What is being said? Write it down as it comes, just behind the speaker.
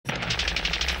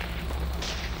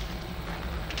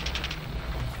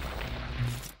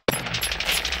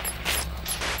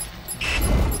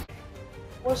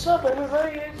What's up,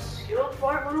 everybody? It's Skilled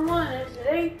Fart 101, and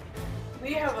today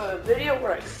we have a video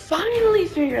where I finally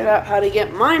figured out how to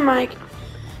get my mic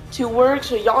to work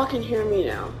so y'all can hear me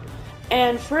now.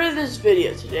 And for this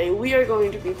video today, we are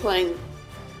going to be playing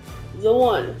the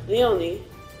one, the only,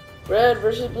 Red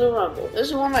vs. Blue Rumble. This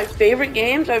is one of my favorite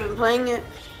games. I've been playing it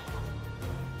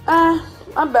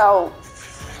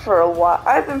for a while.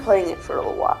 I've been playing it for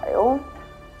a while.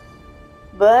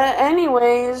 But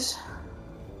anyways,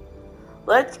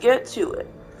 let's get to it.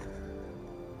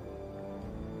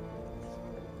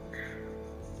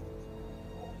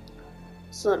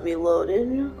 So let me load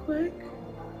in real quick.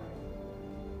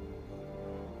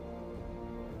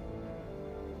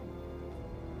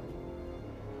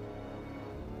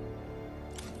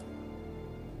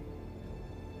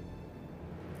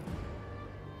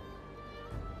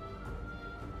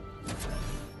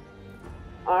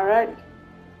 Alright.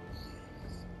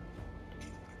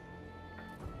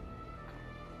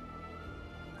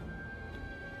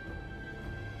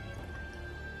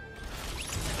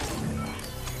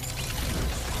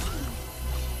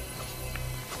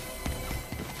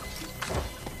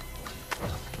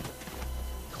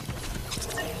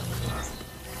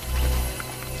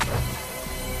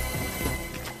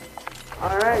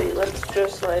 Alrighty, let's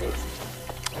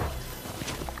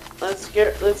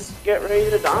get ready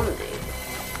to dominate.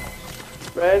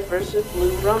 Red versus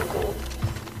Blue Rumble.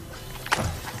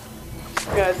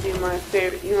 Gotta do my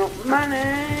favorite,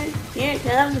 money. Here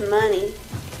comes money.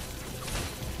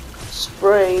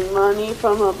 Spraying money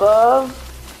from above.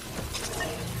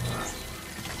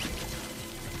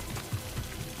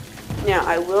 Now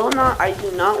I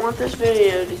do not want this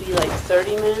video to be like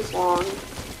 30 minutes long.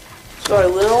 So I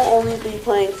will only be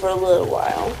playing for a little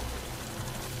while.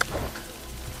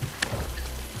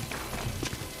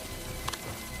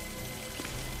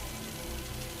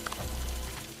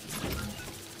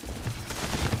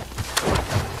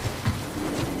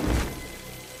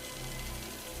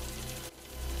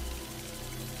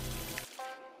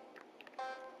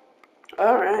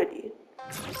 Alrighty.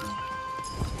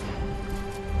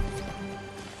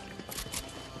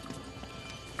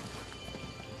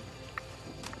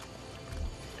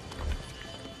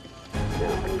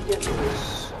 Get my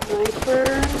sniper.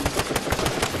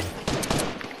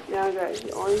 Now guys,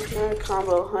 you always gotta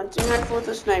combo hunting rifle with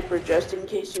a sniper just in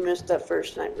case you missed that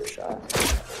first sniper shot.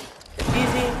 It's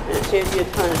easy and it saves you a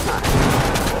ton of time.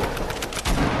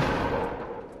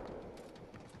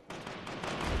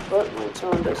 But when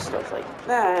someone does stuff like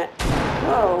that,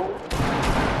 whoa,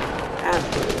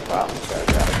 absolutely the problem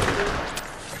starts happening.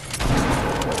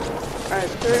 Alright,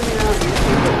 it's clear me out, you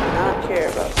people do not care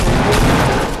about snipers.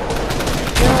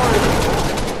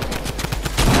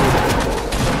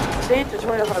 Saying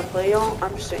tutorial how to play, y'all.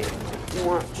 I'm just saying,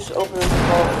 just open up the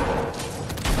vault.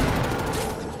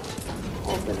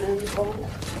 Open in the vault.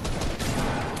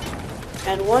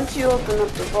 And once you open up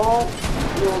the vault,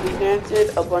 you will be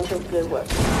granted a bunch of good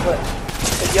weapons. But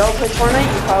if y'all play Fortnite,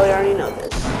 you probably already know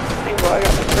this. Hey, bro, I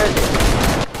got the credit.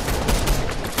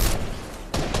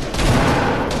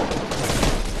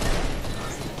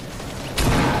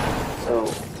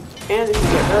 And if you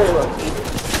get really lucky,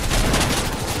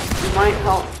 you might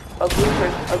help a blue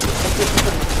person.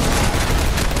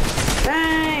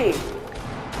 Dang!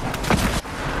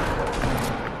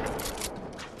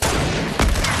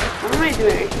 What am I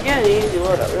doing? I can get an easy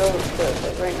loadout real quick,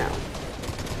 like right now.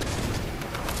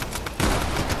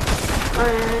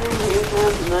 And here's my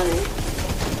money.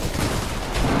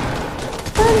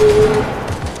 Money!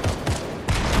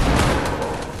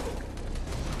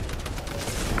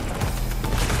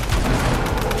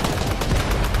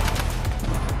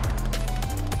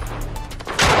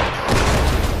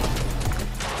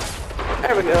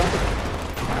 There we go.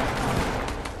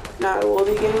 Now I will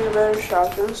be getting a better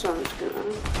shotgun, so I'm just gonna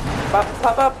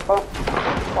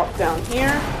pop down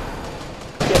here.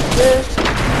 Get this.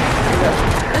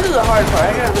 This is the hard part. I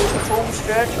gotta make the home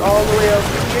stretch all the way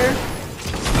over here.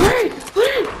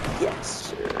 Yes,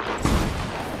 sir.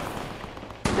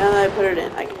 Now that I put it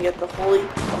in, I can get the holy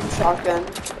shotgun,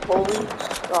 holy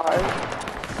star,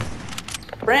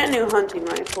 brand new hunting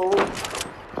rifle.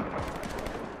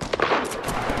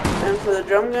 And for the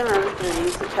drum gun, I'm just going to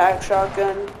use the tac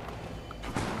shotgun.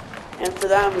 And for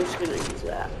that, I'm just going to use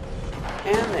that.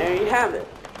 And there you have it.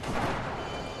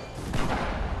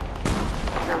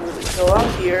 Now I'm going to go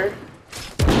up here.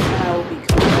 And I will be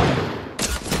coming up.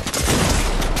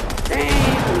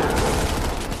 Dang!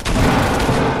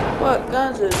 What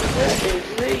guns is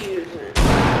they using?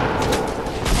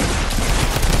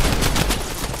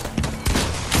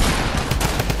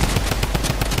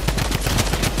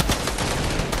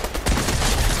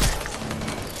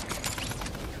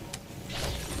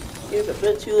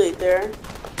 bit too late there.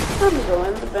 I'm gonna go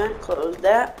in the vent, close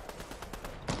that.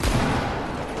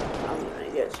 I'm gonna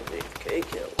get some AFK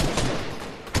kills.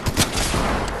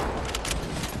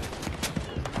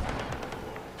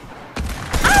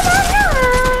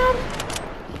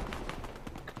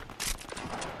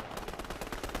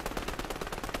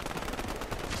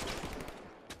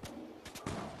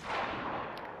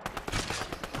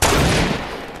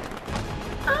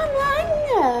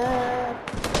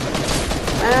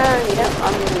 Yep,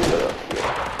 I'm gonna go up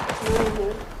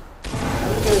here.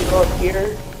 I'm gonna go up here.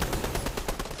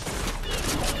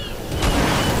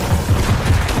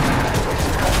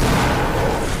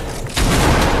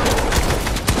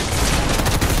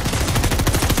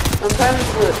 Sometimes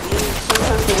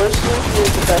the worst solution is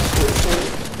the best solution.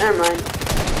 Never mind.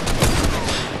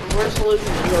 The worst solution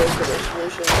is always the best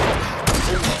solution.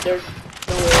 And there's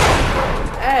no way.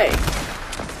 Hey!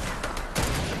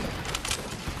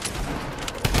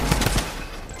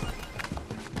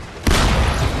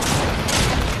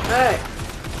 Hey!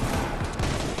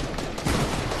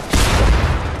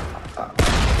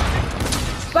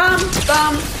 Bum,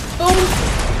 bum, boom!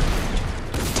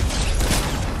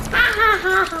 Ha ha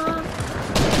ha ha!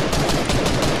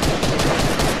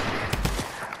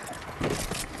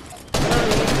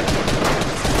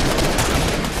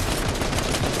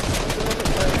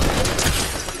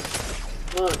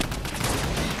 Look.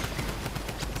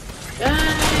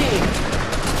 Dang!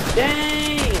 Dang!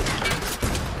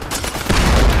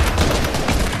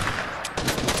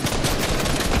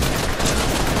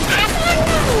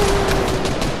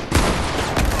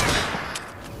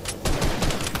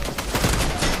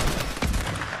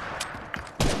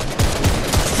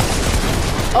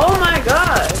 Oh my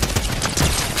god!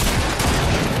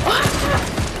 What?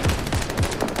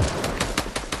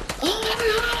 Oh my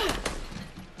god!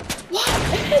 What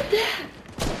is that?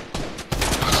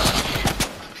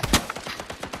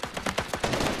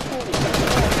 Holy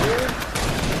crap, dude.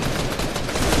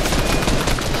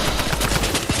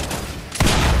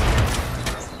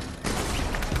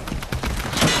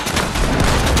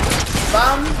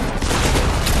 Bomb!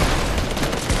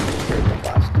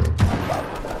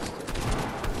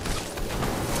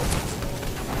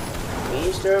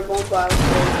 Mr. Bombastic,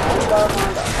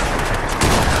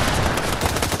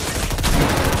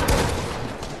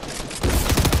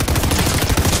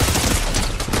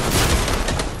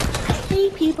 I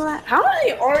hate people that. How are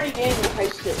they already getting the high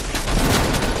skill?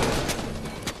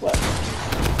 What?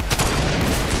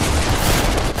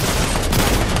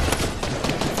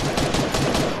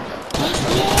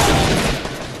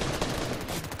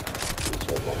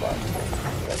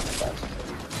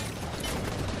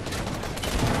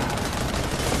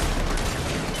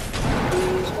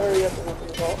 Hurry up and open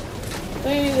the vault.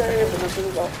 Please hurry up and open the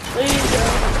vault. Please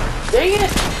dang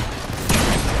it!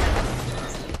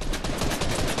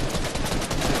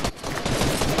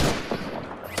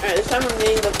 Alright, this time I'm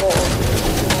getting the vault open.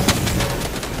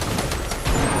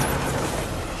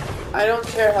 I don't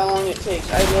care how long it takes,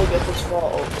 I will get this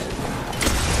vault open.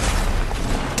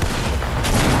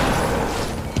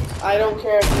 I don't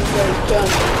care if these guys kill me.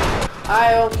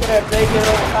 I don't care if they get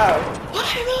overpowered.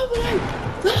 I'm opening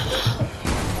the vault!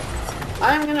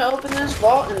 I'm gonna open this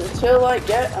vault until I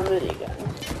get a minigun.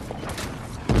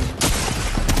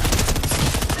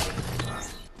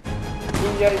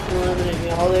 You guys can eliminate me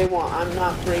all they want. I'm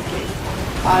not breaking.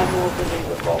 I'm opening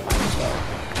the vault myself.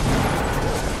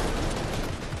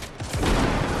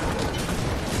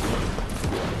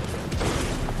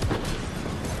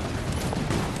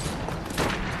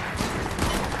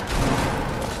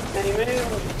 And you maybe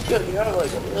it's good. You have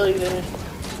like a really good.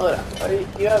 Hold on.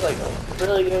 You have like a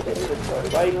really good inventory.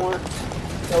 Why do you want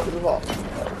to open the vault?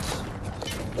 Because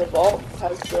the vault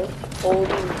has the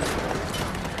holding.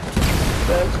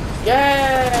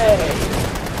 Yay!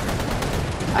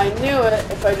 I knew it.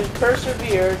 If I just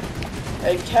persevered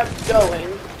and kept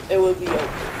going, it would be open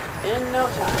in no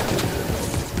time.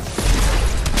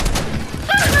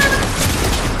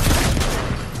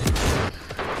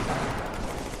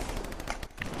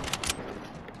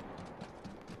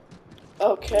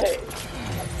 Okay.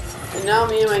 And now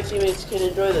me and my teammates can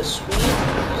enjoy the sweet.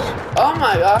 Oh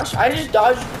my gosh, I just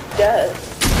dodged death.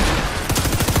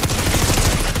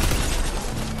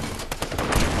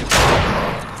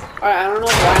 Alright, I don't know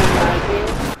why I'm lagging.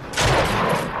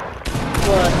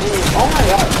 But anyway, oh my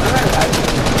gosh, I'm not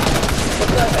lagging. What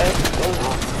the heck is going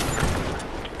on?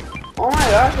 Oh my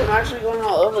gosh, I'm actually going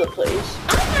all over the place.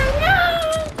 Oh my god!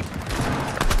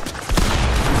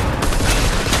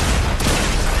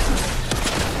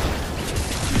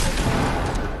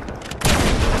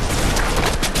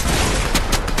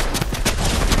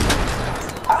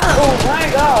 Oh my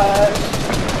gosh!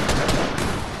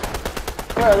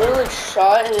 I literally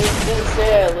shot and it didn't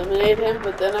say I eliminated him,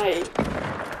 but then I,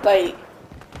 like,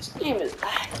 this game is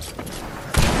lag.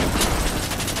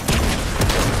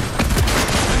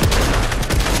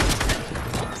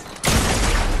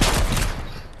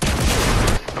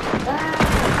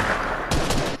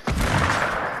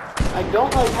 I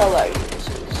don't like how laggy this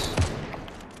is.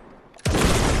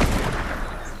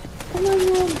 Oh my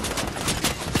god.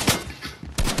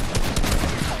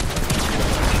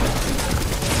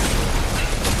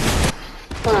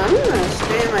 Hold on, I'm gonna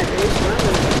stay in my base.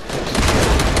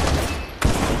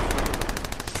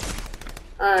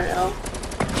 Alright, yo.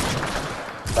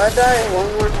 If I die one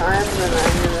more time, then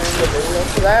I'm gonna end the video,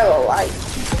 because I have a life.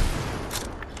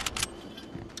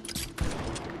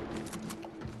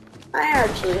 I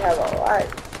actually have a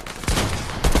life.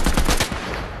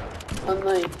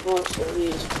 Unlike most of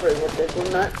these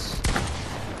friggin' nuts.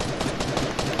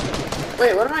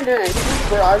 Wait, what am I doing? I just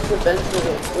barrage the bench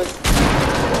with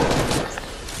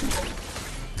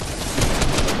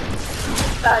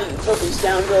ah, you filthy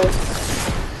scoundrel.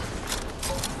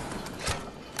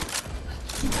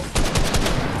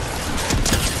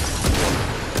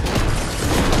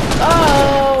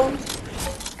 Oh!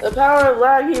 The power of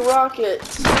laggy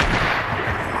rockets.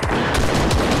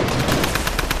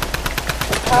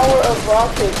 The power of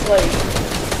rockets, like,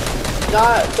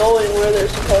 not going where they're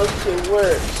supposed to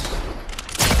works.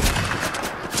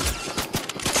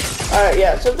 Alright,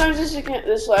 yeah, sometimes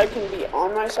this lag can be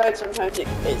on my side, sometimes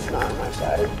it's not on my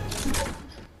side.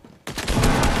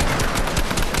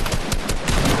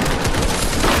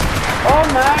 Oh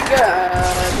my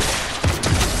god.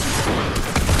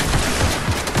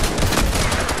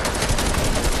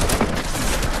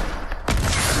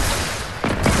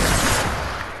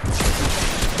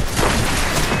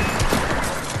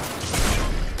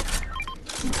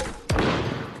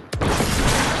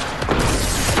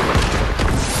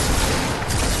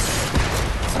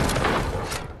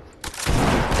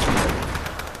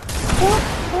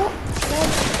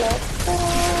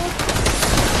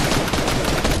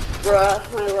 Bruh,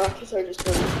 my rockets are just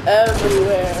going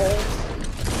everywhere.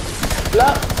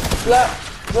 Blah, blah,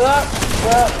 blah,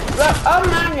 blah, blah. Oh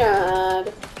my god.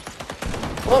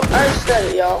 Well, I said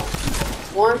it, y'all.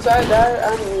 Once I die,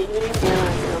 I'm leaving and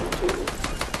I'm going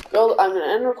to go. I'm gonna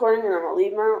end recording and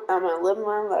I'm gonna live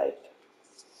my life.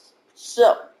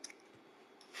 So,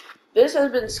 this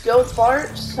has been Skilled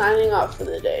Fart signing off for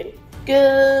the day.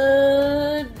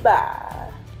 Goodbye.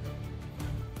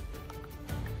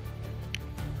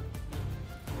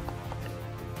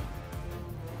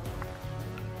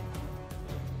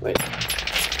 Wait.